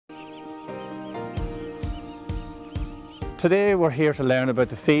Today we're here to learn about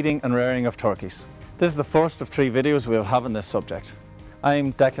the feeding and rearing of turkeys. This is the first of 3 videos we'll have on this subject.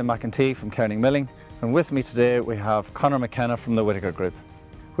 I'm Declan McEntee from Kerning Milling, and with me today we have Conor McKenna from the Whittaker Group.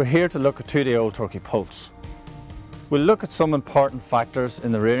 We're here to look at 2-day-old turkey poults. We'll look at some important factors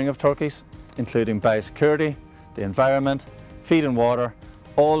in the rearing of turkeys, including biosecurity, the environment, feed and water,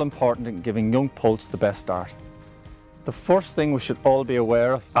 all important in giving young poults the best start. The first thing we should all be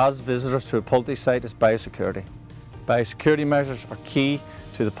aware of as visitors to a poultry site is biosecurity. Biosecurity measures are key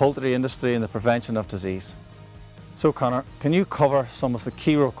to the poultry industry and the prevention of disease. So Conor, can you cover some of the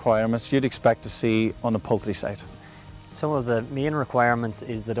key requirements you'd expect to see on a poultry site? Some of the main requirements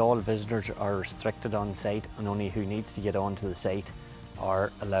is that all visitors are restricted on site and only who needs to get onto the site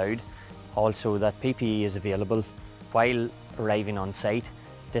are allowed. Also that PPE is available while arriving on site,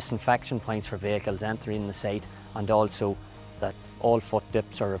 disinfection points for vehicles entering the site, and also that all foot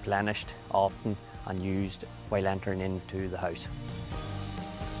dips are replenished often and used while entering into the house.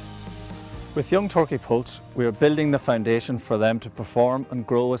 With young turkey poults, we are building the foundation for them to perform and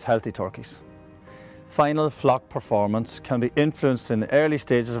grow as healthy turkeys. Final flock performance can be influenced in the early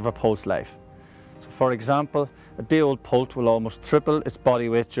stages of a poult's life. So for example, a day-old poult will almost triple its body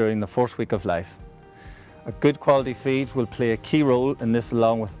weight during the first week of life. A good quality feed will play a key role in this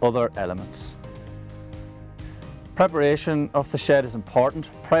along with other elements. Preparation of the shed is important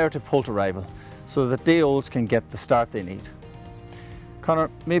prior to poult arrival so that day-olds can get the start they need. Conor,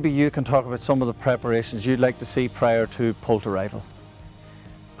 maybe you can talk about some of the preparations you'd like to see prior to poult arrival.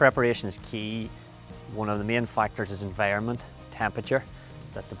 Preparation is key. One of the main factors is environment, temperature,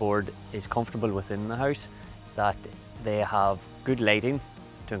 that the board is comfortable within the house, that they have good lighting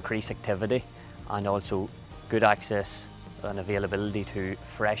to increase activity, and also good access and availability to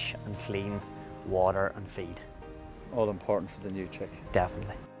fresh and clean water and feed. All important for the new chick.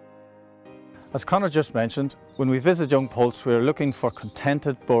 Definitely. As Conor just mentioned, when we visit young poults, we are looking for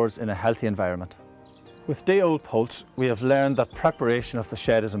contented birds in a healthy environment. With day-old poults, we have learned that preparation of the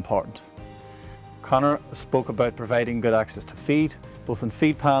shed is important. Conor spoke about providing good access to feed, both in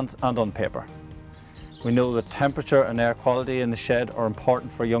feed pans and on paper. We know that temperature and air quality in the shed are important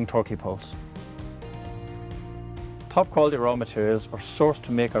for young turkey poults. Top quality raw materials are sourced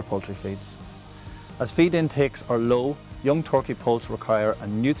to make our poultry feeds. As feed intakes are low, young turkey poults require a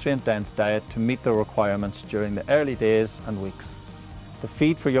nutrient-dense diet to meet their requirements during the early days and weeks. The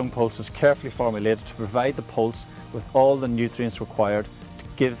feed for young poults is carefully formulated to provide the poults with all the nutrients required to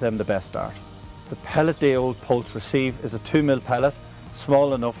give them the best start. The pellet day-old poults receive is a 2 ml pellet,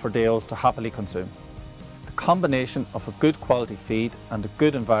 small enough for day-olds to happily consume. The combination of a good quality feed and a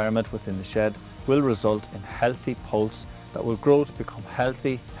good environment within the shed will result in healthy poults that will grow to become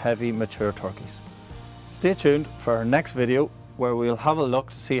healthy, heavy, mature turkeys. Stay tuned for our next video where we'll have a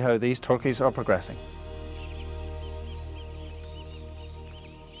look to see how these turkeys are progressing.